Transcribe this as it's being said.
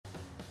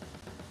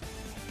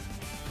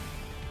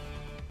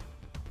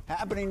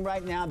Happening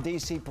right now,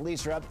 D.C.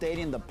 police are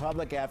updating the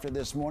public after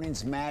this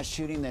morning's mass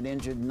shooting that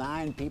injured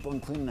 9 people,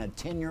 including a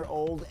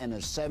 10-year-old and a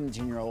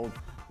 17-year-old.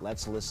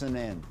 Let's listen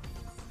in.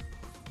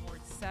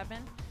 Ward 7.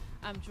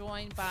 I'm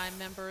joined by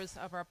members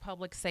of our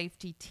public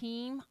safety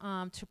team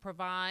to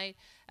provide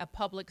a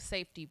public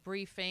safety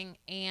briefing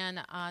and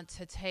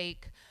to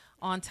take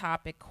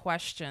on-topic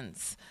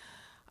questions.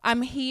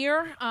 I'm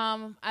here.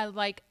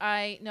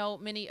 I know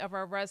many of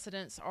our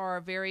residents are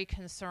very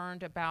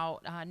concerned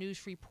about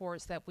news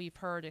reports that we've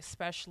heard,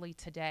 especially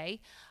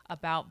today,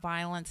 about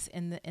violence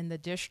in the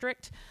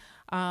district.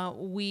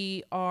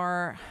 We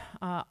are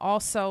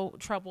also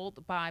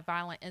troubled by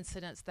violent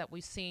incidents that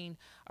we've seen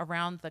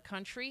around the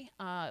country,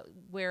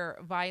 where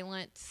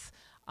violence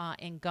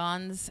and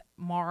guns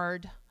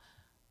marred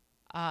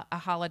a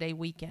holiday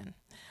weekend.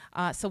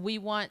 So we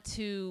want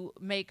to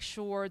make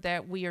sure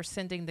that we are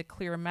sending the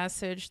clear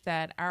message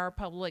that our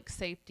public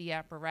safety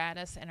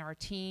apparatus and our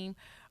team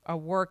are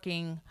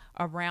working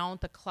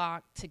around the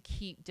clock to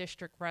keep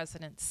district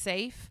residents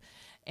safe.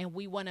 And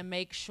we want to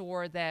make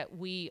sure that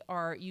we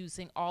are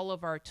using all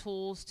of our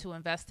tools to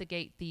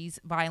investigate these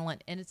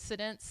violent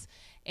incidents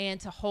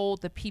and to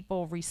hold the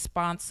people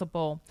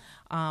responsible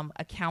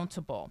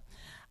accountable.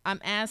 I'm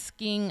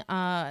asking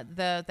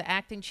the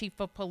acting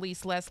chief of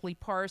police, Leslie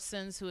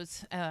Parsons, who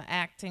is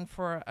acting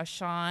for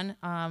Ashan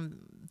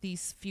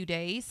these few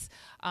days,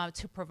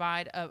 to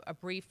provide a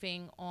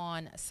briefing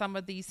on some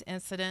of these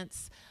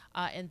incidents,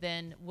 and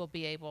then we'll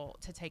be able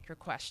to take your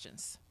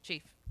questions.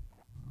 Chief.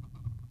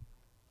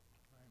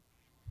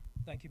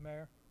 Thank you,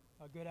 Mayor.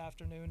 Good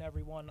afternoon,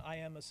 everyone. I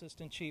am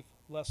Assistant Chief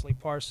Leslie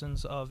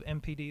Parsons of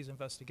MPD's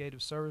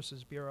Investigative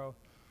Services Bureau.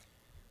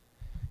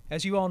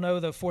 As you all know,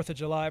 the 4th of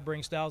July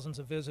brings thousands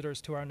of visitors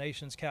to our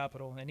nation's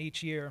capital, and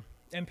each year,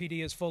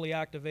 MPD is fully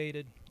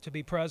activated to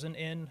be present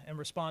in and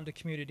respond to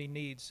community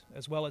needs,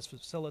 as well as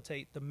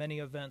facilitate the many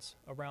events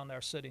around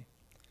our city.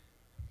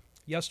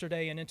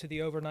 Yesterday and into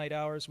the overnight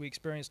hours, we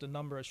experienced a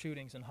number of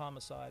shootings and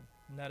homicide,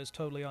 and that is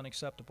totally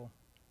unacceptable.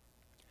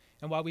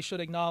 And while we should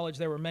acknowledge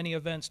there were many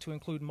events to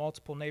include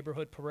multiple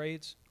neighborhood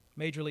parades,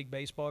 Major League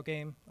Baseball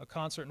game, a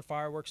concert and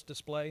fireworks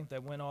display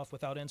that went off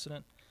without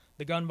incident,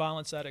 the gun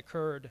violence that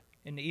occurred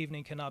in the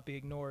evening cannot be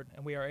ignored,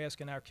 and we are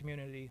asking our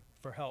community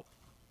for help.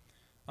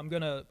 I'm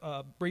going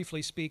to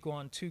briefly speak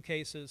on 2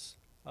 cases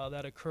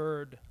that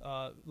occurred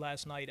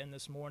last night and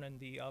this morning.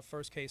 The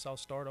first case I'll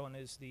start on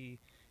is the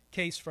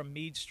case from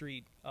Meade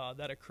Street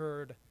that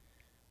occurred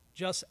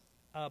just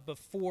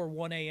before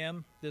 1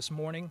 a.m. this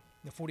morning,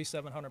 the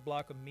 4700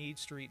 block of Meade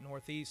Street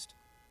Northeast.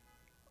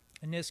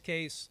 In this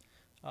case,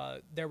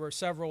 there were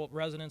several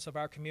residents of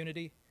our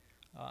community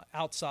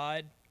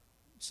outside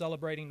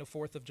celebrating the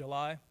 4th of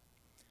July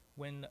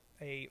when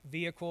a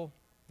vehicle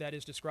that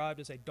is described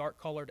as a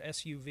dark-colored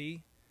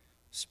SUV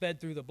sped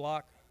through the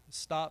block,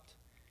 stopped,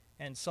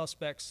 and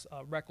suspects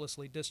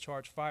recklessly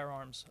discharged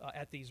firearms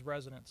at these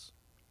residents.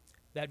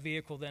 That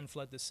vehicle then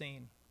fled the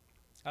scene.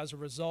 As a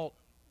result,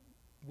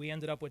 we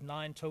ended up with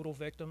 9 total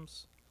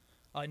victims.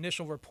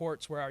 Initial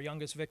reports where our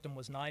youngest victim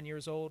was 9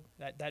 years old.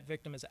 That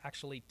victim is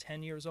actually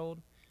 10 years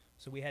old.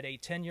 So we had a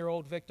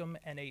 10-year-old victim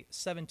and a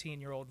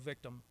 17-year-old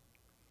victim.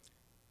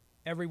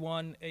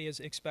 Everyone is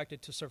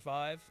expected to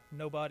survive.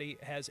 Nobody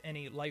has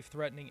any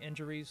life-threatening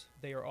injuries.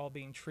 They are all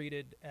being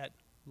treated at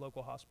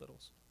local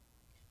hospitals.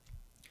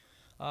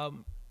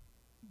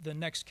 The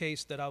next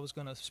case that I was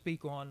going to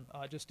speak on,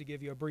 just to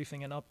give you a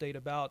briefing and update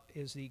about,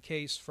 is the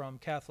case from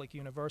Catholic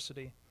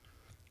University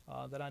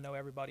that I know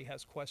everybody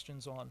has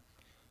questions on.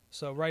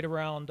 So right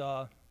around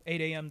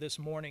 8 a.m. this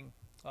morning,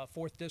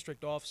 4th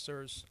District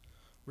officers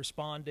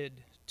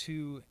responded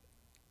to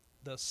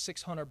the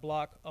 600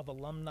 block of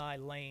Alumni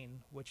Lane,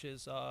 which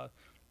is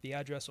the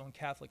address on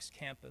Catholic's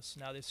campus.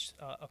 Now this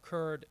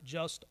occurred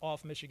just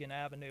off Michigan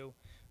Avenue,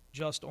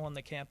 just on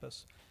the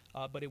campus,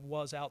 but it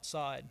was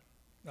outside.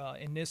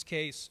 In this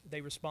case,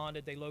 they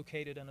responded, they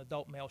located an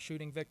adult male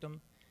shooting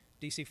victim.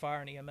 DC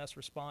Fire and EMS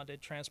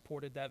responded,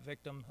 transported that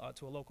victim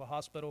to a local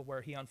hospital where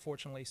he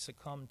unfortunately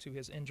succumbed to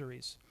his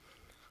injuries.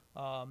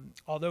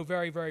 Although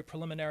very, very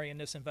preliminary in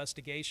this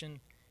investigation,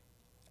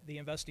 the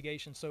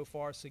investigation so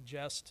far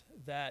suggests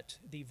that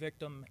the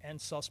victim and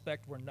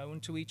suspect were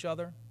known to each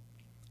other,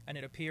 and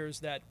it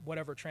appears that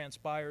whatever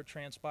transpired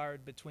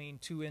between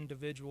 2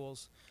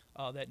 individuals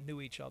that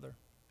knew each other.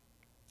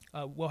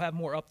 We'll have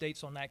more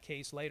updates on that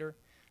case later.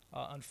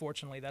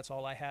 Unfortunately, that's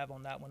all I have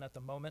on that one at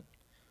the moment.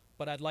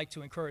 But I'd like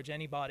to encourage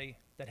anybody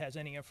that has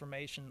any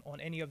information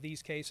on any of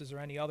these cases or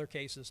any other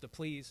cases to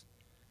please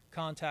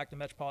contact the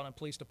Metropolitan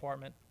Police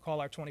Department.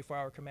 Call our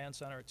 24-hour command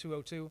center at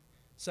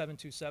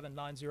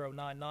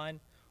 202-727-9099,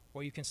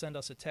 or you can send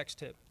us a text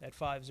tip at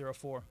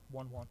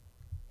 50411.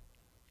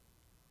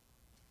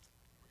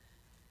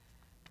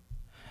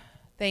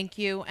 Thank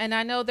you. And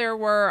I know there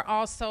were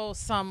also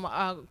some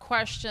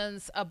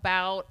questions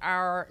about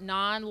our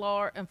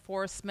non-law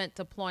enforcement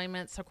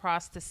deployments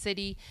across the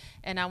city,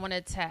 and I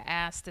wanted to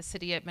ask the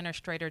city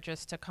administrator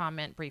just to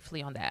comment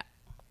briefly on that.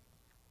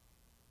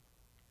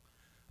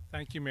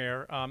 Thank you,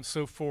 Mayor.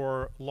 So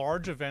for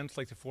large events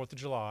like the 4th of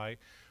July,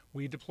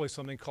 we deploy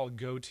something called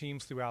GO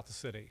teams throughout the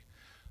city.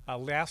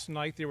 Last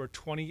night, there were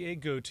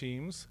 28 GO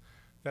teams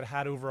that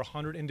had over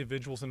 100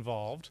 individuals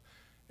involved.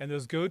 And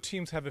those GO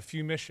teams have a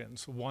few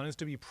missions. One is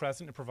to be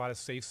present and provide a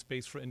safe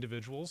space for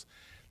individuals.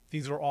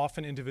 These are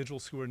often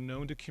individuals who are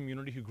known to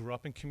community, who grew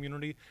up in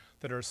community,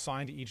 that are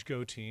assigned to each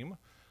GO team.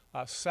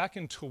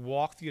 Second, to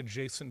walk the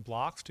adjacent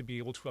blocks to be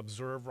able to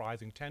observe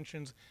rising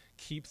tensions,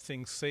 keep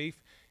things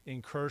safe,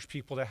 encourage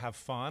people to have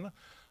fun.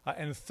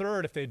 And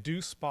third, if they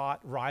do spot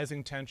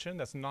rising tension,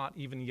 that's not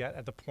even yet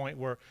at the point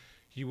where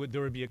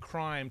there would be a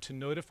crime, to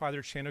notify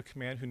their chain of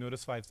command, who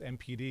notifies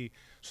MPD,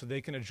 so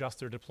they can adjust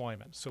their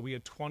deployment. So we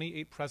had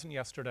 28 present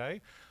yesterday,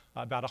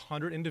 about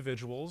 100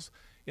 individuals.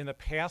 In the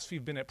past,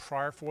 we've been at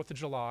prior 4th of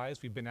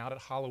Julys, we've been out at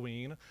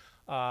Halloween.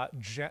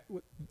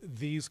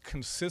 These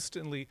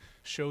consistently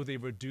show they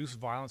reduce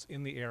violence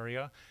in the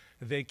area.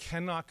 They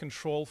cannot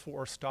control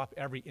for or stop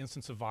every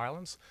instance of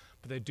violence,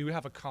 but they do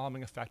have a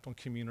calming effect on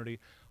community.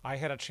 I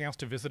had a chance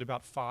to visit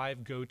about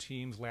 5 GO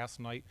teams last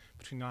night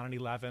between 9 and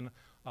 11,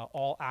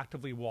 all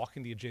actively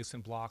walking the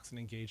adjacent blocks and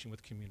engaging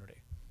with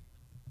community.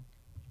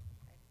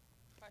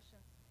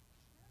 Questions?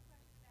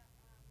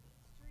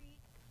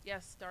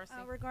 Yes, Darcy.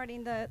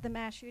 Regarding the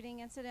mass shooting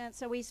incident,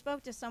 so we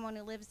spoke to someone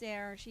who lives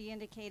there. She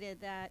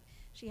indicated that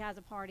she has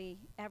a party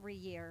every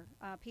year,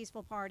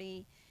 peaceful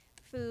party,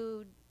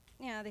 food,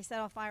 they set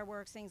off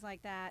fireworks, things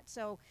like that.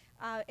 So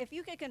if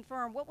you could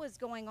confirm what was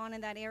going on in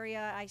that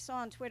area. I saw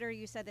on Twitter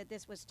you said that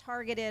this was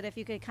targeted. If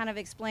you could kind of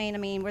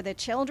explain, were the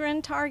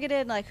children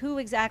targeted? Like, who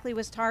exactly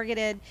was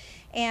targeted?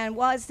 And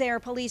was there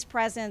police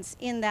presence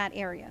in that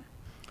area?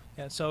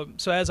 Yeah, so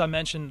as I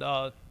mentioned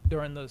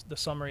during the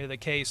summary of the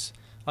case,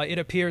 it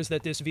appears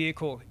that this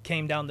vehicle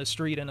came down the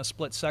street in a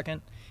split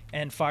second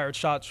and fired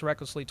shots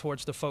recklessly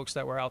towards the folks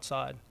that were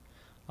outside.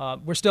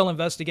 We're still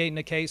investigating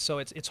the case, so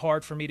it's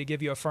hard for me to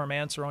give you a firm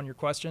answer on your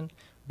question,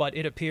 but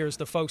it appears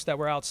the folks that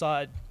were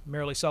outside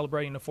merely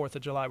celebrating the 4th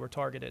of July were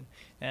targeted,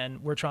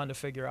 and we're trying to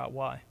figure out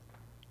why. Are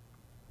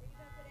you going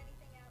to put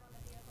anything out on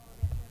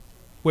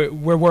the vehicle?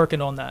 We're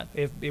working on that.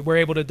 If we're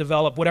able to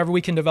develop whatever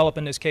we can develop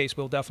in this case,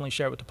 we'll definitely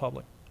share it with the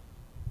public.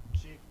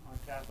 Chief, on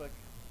Catholic,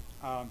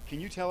 can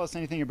you tell us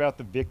anything about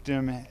the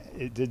victim?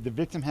 Did the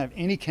victim have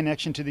any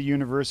connection to the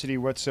university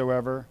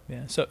whatsoever?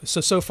 Yeah.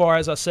 So far,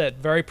 as I said,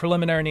 very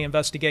preliminary in the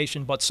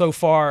investigation, but so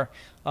far,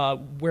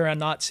 we're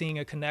not seeing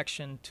a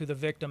connection to the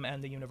victim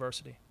and the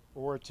university.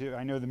 Or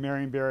I know the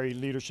Marionberry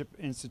Leadership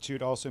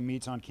Institute also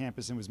meets on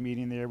campus and was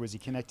meeting there. Was he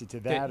connected to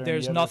that?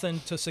 There's nothing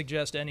to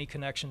suggest any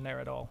connection there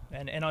at all.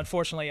 And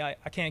unfortunately, I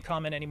can't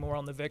comment any more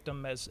on the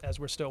victim as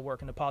we're still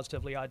working to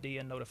positively ID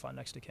and notify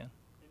next of kin.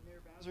 Mayor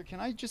Bowser, can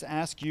I just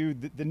ask you,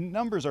 the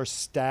numbers are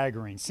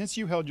staggering. Since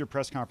you held your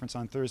press conference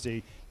on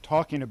Thursday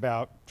talking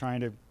about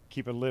trying to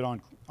keep a lid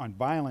on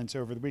violence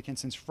over the weekend,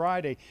 since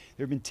Friday,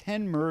 there have been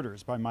 10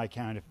 murders by my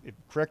count.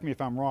 Correct me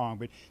if I'm wrong,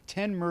 but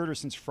 10 murders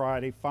since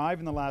Friday, 5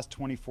 in the last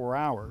 24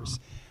 hours.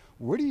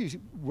 What do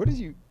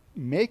you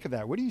make of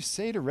that? What do you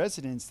say to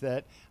residents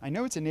that, I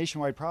know it's a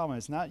nationwide problem,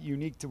 it's not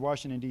unique to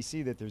Washington,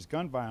 D.C. that there's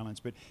gun violence,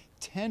 but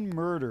 10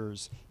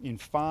 murders in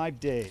 5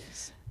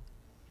 days?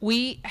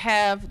 We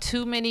have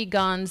too many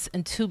guns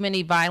and too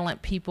many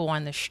violent people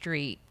on the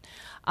street.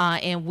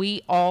 And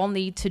we all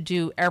need to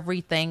do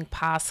everything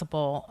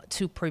possible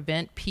to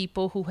prevent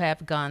people who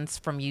have guns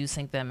from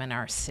using them in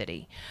our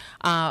city.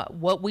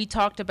 What we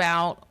talked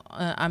about,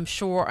 I'm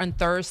sure, on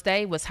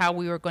Thursday was how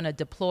we were going to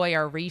deploy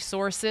our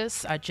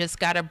resources. I just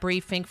got a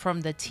briefing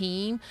from the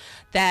team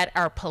that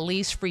our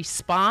police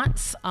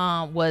response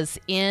was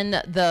in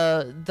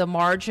the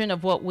margin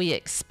of what we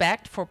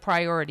expect for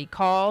priority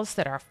calls,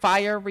 that our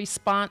fire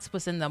response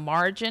was in the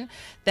margin,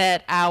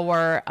 that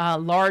our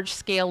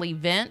large-scale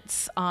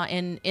events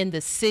in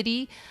the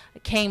city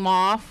came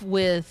off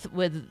with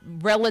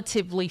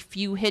relatively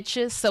few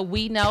hitches. So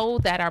we know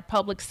that our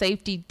public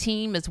safety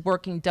team is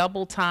working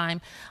double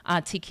time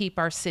to keep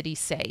our city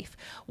safe.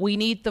 We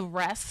need the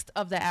rest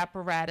of the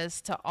apparatus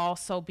to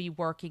also be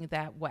working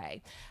that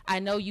way. I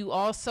know you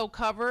also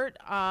covered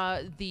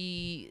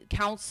the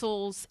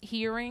council's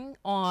hearing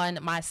on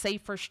my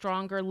Safer,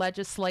 Stronger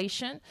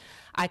legislation.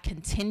 I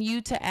continue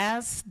to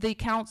ask the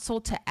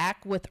council to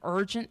act with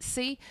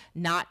urgency,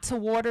 not to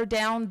water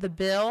down the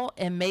bill,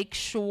 and make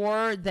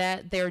sure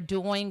that they're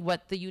doing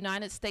what the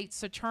United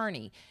States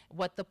Attorney,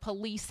 what the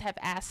police have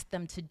asked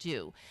them to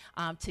do,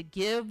 to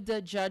give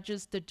the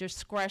judges the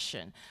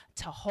discretion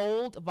to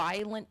hold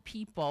violent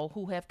people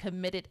who have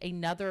committed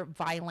another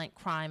violent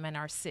crime in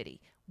our city.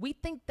 We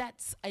think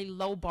that's a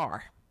low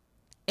bar,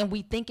 and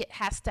we think it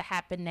has to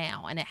happen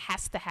now, and it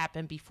has to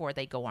happen before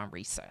they go on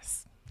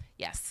recess.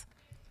 Yes.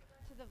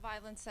 The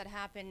violence that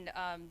happened,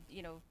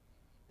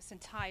 this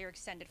entire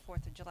extended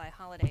 4th of July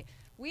holiday.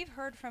 We've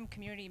heard from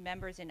community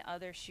members in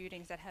other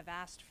shootings that have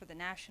asked for the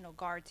National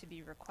Guard to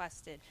be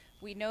requested.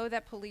 We know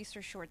that police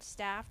are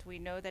short-staffed. We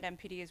know that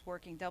MPD is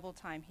working double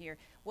time here.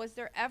 Was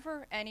there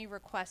ever any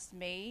request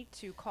made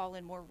to call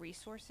in more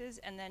resources?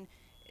 And then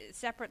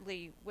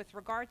separately, with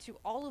regard to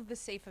all of the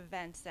safe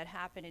events that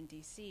happen in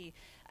DC,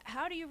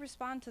 how do you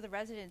respond to the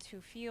residents who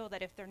feel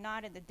that if they're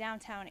not in the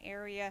downtown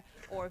area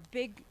or a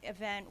big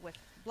event with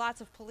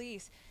lots of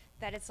police,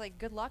 that it's like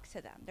good luck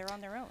to them, they're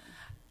on their own?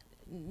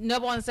 No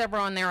one's ever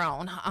on their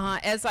own.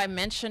 As I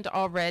mentioned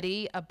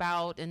already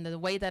about, and the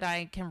way that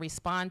I can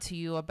respond to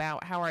you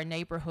about how our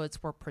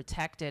neighborhoods were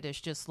protected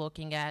is just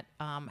looking at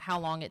how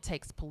long it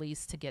takes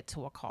police to get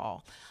to a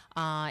call.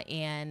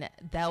 And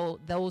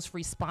those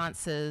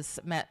responses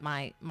met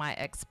my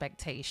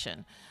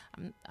expectation.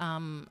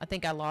 I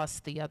think I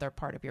lost the other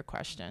part of your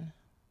question.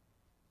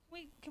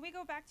 Can we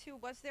go back to,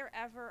 was there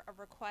ever a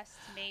request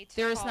made to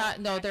There's call not,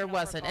 no, there National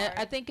wasn't. Guard?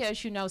 I think,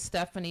 as you know,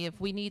 Stephanie, if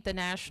we need the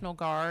National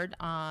Guard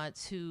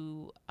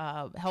to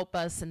help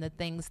us in the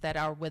things that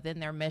are within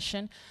their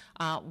mission,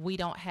 we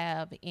don't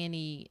have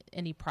any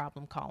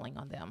problem calling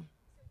on them.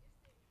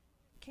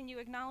 Can you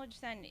acknowledge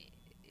then,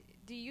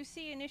 do you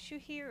see an issue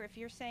here if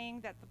you're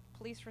saying that the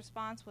police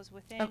response was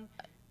within?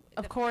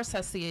 Of course,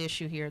 that's the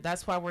issue here.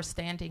 That's why we're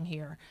standing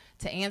here,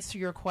 to answer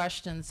your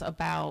questions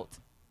about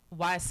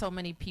why so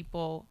many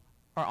people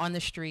are on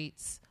the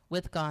streets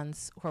with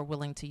guns who are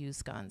willing to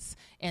use guns.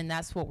 And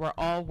that's what we're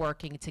all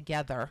working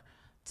together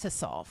to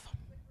solve.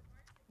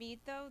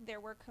 Meade, though, there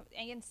were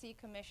ANC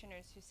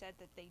commissioners who said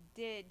that they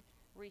did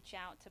reach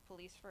out to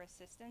police for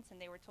assistance, and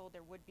they were told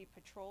there would be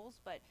patrols,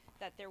 but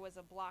that there was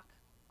a block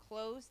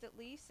closed at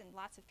least, and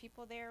lots of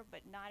people there, but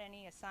not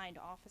any assigned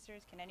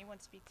officers. Can anyone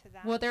speak to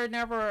that? Well, there are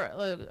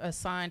never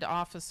assigned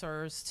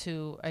officers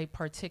to a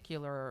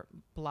particular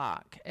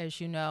block. As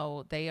you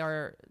know, they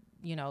are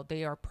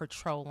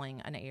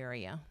patrolling an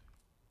area.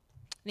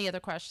 Any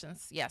other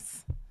questions?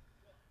 Yes.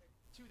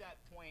 To that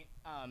point,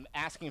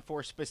 asking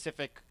for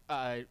specific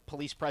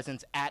police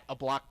presence at a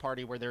block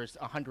party where there's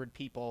 100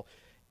 people,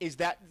 is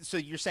that, so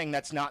you're saying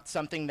that's not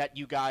something that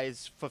you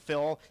guys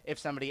fulfill if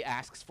somebody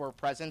asks for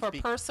presence? For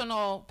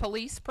personal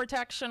police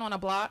protection on a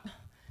block?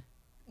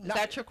 Is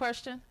that your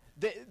question?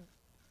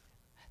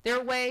 There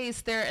are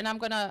ways there, and I'm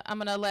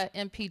gonna let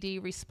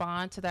MPD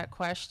respond to that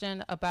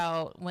question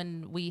about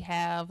when we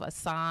have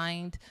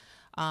assigned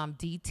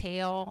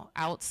detail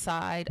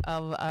outside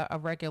of a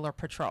regular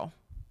patrol.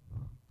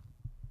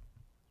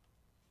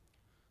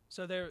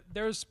 So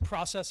there's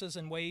processes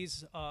and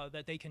ways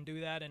that they can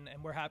do that, and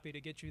we're happy to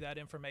get you that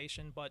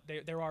information, but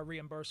there are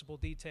reimbursable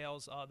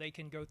details. They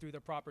can go through the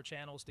proper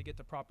channels to get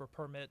the proper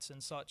permits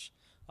and such,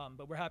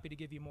 but we're happy to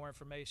give you more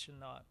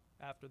information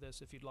after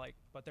this if you'd like,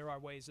 but there are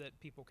ways that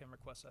people can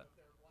request that.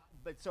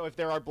 But so if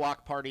there are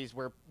block parties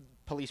where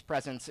police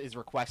presence is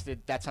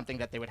requested, that's something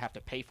that they would have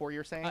to pay for,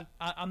 you're saying?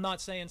 I'm not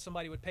saying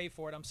somebody would pay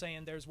for it. I'm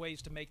saying there's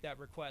ways to make that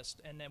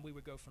request, and then we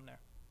would go from there.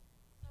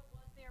 So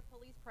was there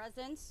police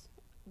presence?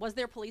 Was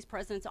there police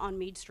presence on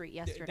Meade Street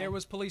yesterday? There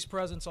was police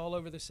presence all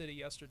over the city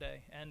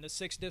yesterday, and the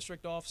 6th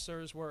district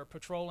officers were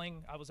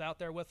patrolling. I was out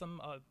there with them.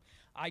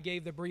 I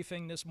gave the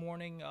briefing this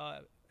morning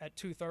at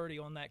 2:30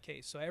 on that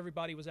case, so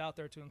everybody was out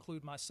there to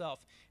include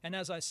myself. And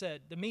as I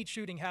said, the Meade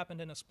shooting happened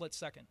in a split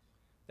second.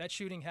 That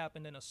shooting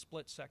happened in a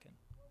split second.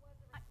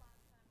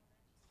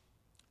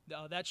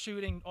 That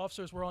shooting,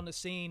 officers were on the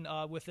scene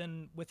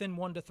within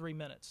 1 to 3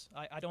 minutes.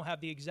 I don't have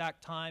the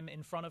exact time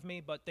in front of me,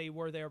 but they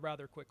were there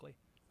rather quickly.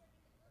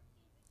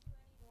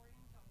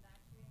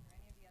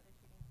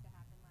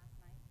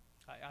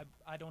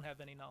 I don't have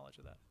any knowledge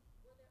of that.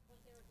 Was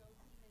there a go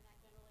team in that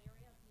general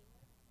area of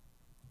Keeneland?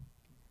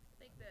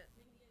 I think that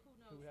who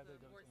knows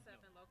the Ward 7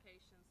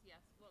 locations. Yes,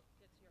 we'll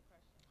get to your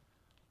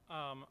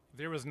question.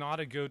 There was not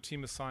a GO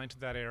team assigned to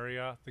that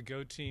area. The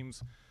GO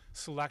teams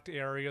select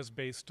areas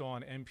based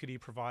on MPD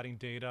providing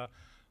data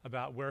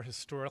about where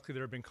historically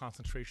there have been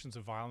concentrations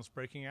of violence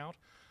breaking out.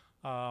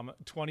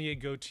 28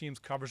 GO teams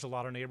covers a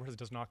lot of neighborhoods,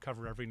 does not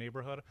cover every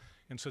neighborhood,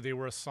 and so they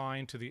were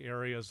assigned to the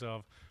areas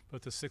of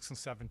both the 6th and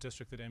 7th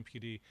district that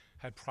MPD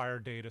had prior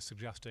data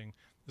suggesting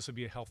this would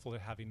be helpful to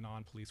having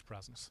non-police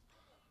presence.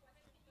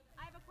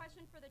 I have a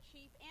question for the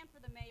chief and for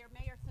the mayor.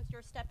 Mayor, since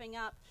you're stepping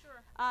up.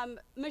 Sure.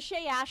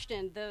 Michelle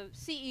Ashton, the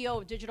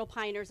CEO of Digital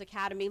Pioneers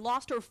Academy,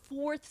 lost her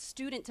 4th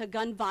student to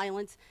gun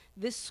violence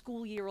this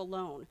school year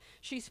alone.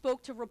 She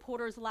spoke to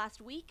reporters last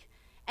week,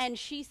 and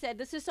she said,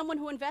 this is someone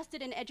who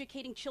invested in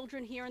educating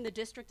children here in the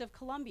District of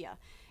Columbia,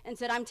 and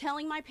said, I'm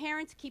telling my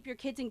parents, keep your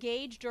kids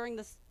engaged during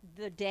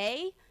the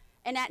day,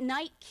 and at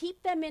night,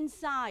 keep them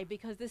inside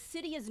because the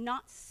city is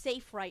not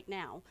safe right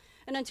now.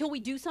 And until we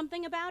do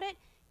something about it,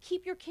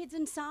 keep your kids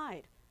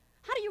inside.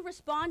 How do you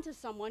respond to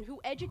someone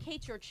who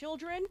educates your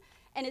children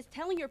and is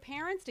telling your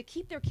parents to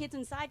keep their kids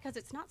inside because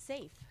it's not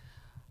safe?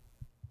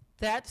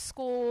 That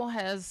school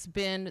has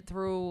been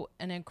through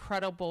an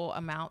incredible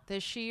amount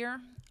this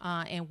year,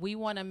 and we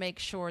want to make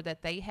sure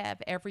that they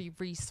have every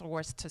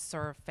resource to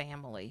serve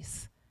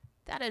families.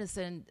 That is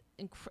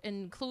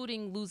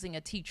including losing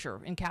a teacher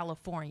in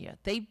California.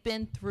 They've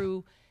been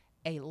through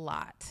a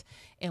lot,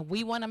 and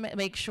we want to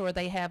make sure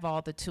they have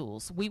all the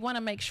tools. We want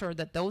to make sure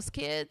that those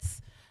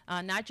kids,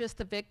 not just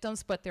the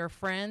victims, but their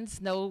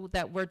friends, know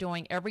that we're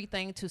doing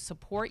everything to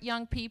support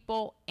young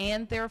people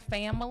and their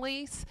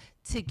families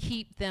to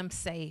keep them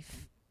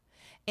safe.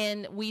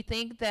 And we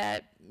think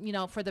that, you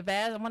know, for the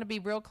vast, I want to be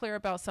real clear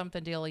about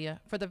something, Delia.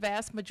 For the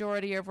vast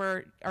majority of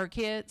our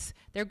kids,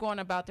 they're going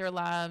about their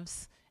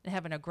lives and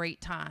having a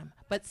great time.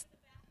 But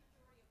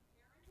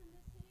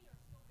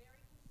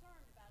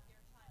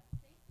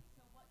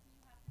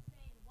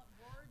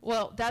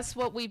well, that's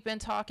what we've been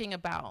talking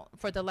about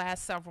for the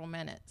last several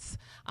minutes.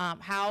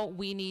 How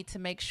we need to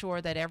make sure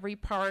that every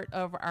part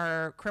of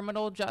our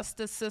criminal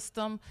justice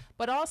system,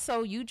 but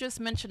also you just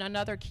mentioned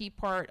another key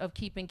part of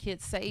keeping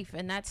kids safe,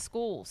 and that's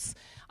schools,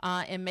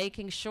 and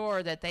making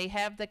sure that they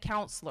have the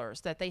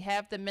counselors, that they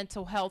have the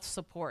mental health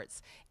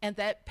supports, and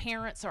that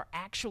parents are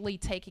actually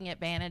taking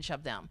advantage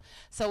of them.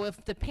 So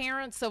if the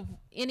parents of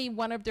any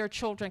one of their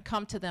children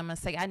come to them and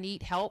say, I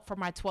need help for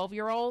my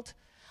 12-year-old,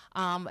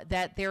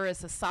 that there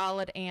is a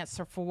solid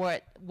answer for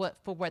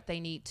what they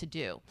need to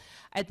do.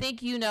 I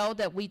think you know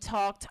that we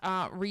talked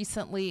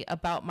recently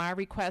about my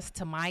request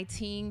to my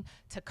team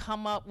to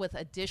come up with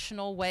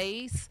additional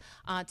ways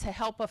to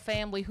help a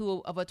family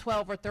of a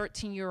 12 or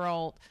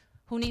 13-year-old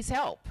who needs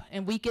help.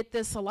 And we get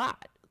this a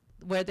lot,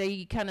 where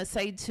they kind of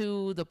say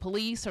to the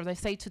police or they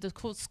say to the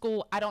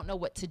school, I don't know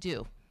what to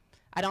do.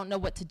 I don't know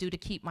what to do to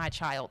keep my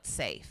child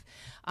safe.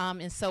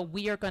 And so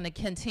we are going to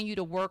continue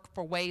to work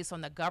for ways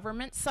on the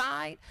government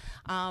side,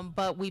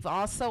 but we've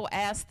also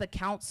asked the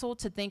council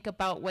to think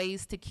about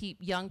ways to keep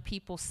young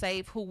people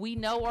safe who we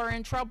know are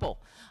in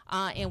trouble.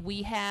 And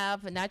we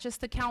have not just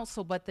the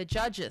council, but the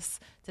judges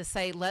to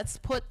say, let's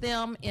put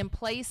them in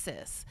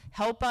places,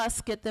 help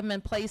us get them in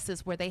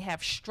places where they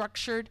have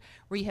structured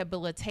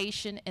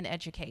rehabilitation and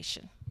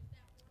education.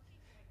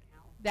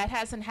 That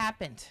hasn't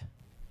happened.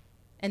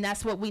 And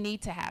that's what we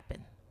need to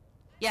happen.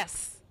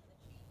 Yes.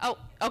 Oh,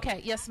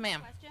 okay. Yes,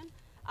 ma'am.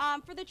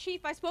 For the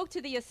chief, I spoke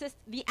to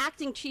the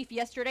acting chief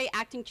yesterday,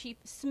 Acting Chief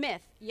Smith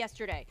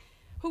yesterday,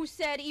 who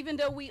said even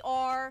though we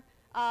are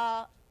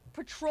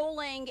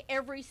patrolling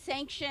every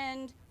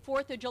sanctioned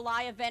 4th of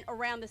July event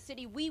around the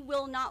city, we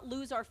will not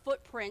lose our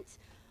footprint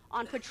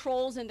on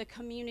patrols in the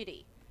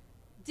community.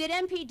 Did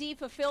MPD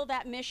fulfill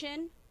that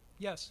mission?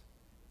 Yes.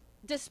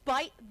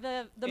 Despite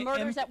the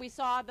murders that we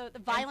saw, the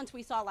violence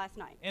we saw last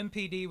night?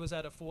 MPD was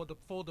at a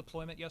full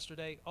deployment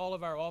yesterday. All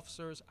of our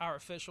officers, our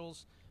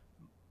officials,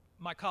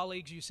 my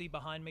colleagues you see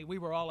behind me, we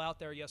were all out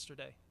there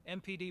yesterday.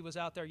 MPD was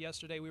out there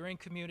yesterday. We were in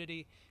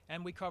community,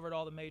 and we covered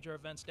all the major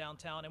events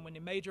downtown. And when the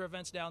major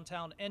events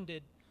downtown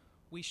ended,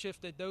 we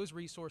shifted those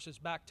resources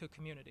back to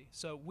community.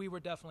 So we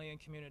were definitely in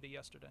community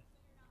yesterday.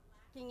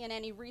 Lacking in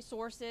any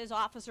resources,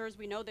 officers,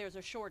 we know there's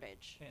a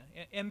shortage.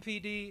 Yeah.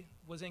 MPD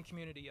was in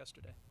community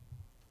yesterday.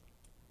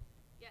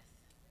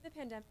 The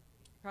pandemic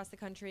across the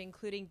country,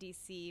 including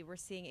DC, we're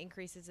seeing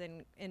increases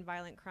in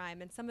violent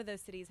crime, and some of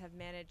those cities have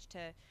managed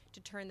to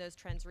turn those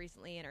trends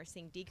recently and are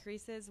seeing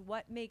decreases.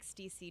 What makes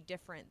DC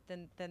different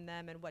than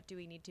them, and what do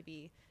we need to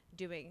be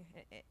doing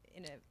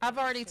I've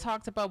already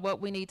talked about what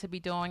we need to be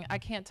doing. I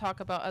can't talk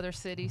about other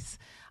cities,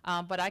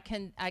 but I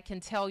can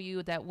tell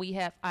you that we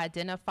have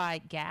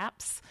identified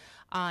gaps,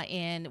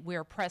 and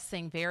we're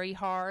pressing very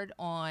hard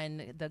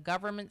on the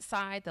government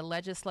side, the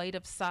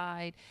legislative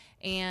side,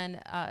 and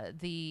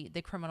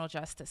the criminal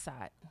justice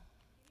side. Can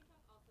you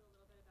talk also a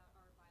little bit about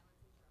our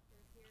violence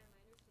interrupters here?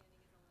 My understanding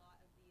is a lot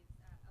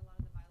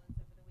of the violence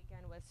over the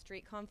weekend was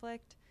street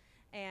conflict,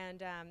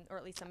 and or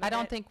at least some of it. I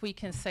don't think we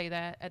can say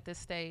that at this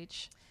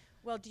stage.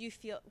 Well,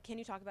 can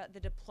you talk about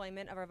the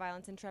deployment of our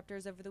violence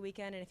interrupters over the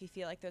weekend, and if you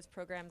feel like those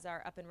programs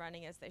are up and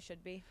running as they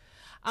should be?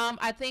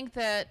 I think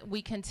that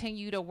we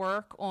continue to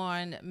work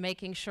on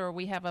making sure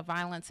we have a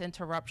violence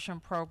interruption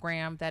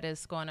program that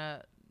is going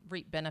to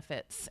reap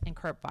benefits and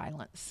curb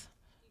violence.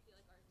 Do you feel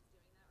like ours is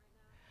doing that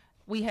right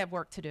now? We have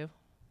work to do.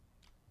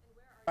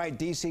 All right,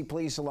 D.C.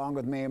 Police, along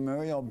with Mayor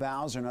Muriel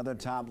Bowser and other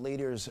top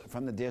leaders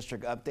from the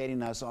district,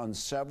 updating us on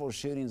several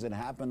shootings that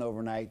happened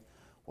overnight.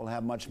 We'll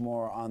have much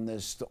more on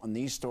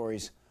these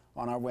stories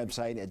on our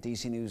website at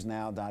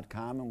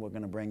dcnewsnow.com, and we're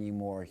going to bring you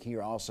more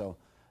here also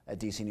at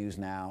DC News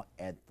Now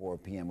at 4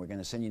 p.m. We're going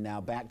to send you now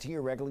back to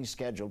your regularly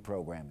scheduled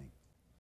programming.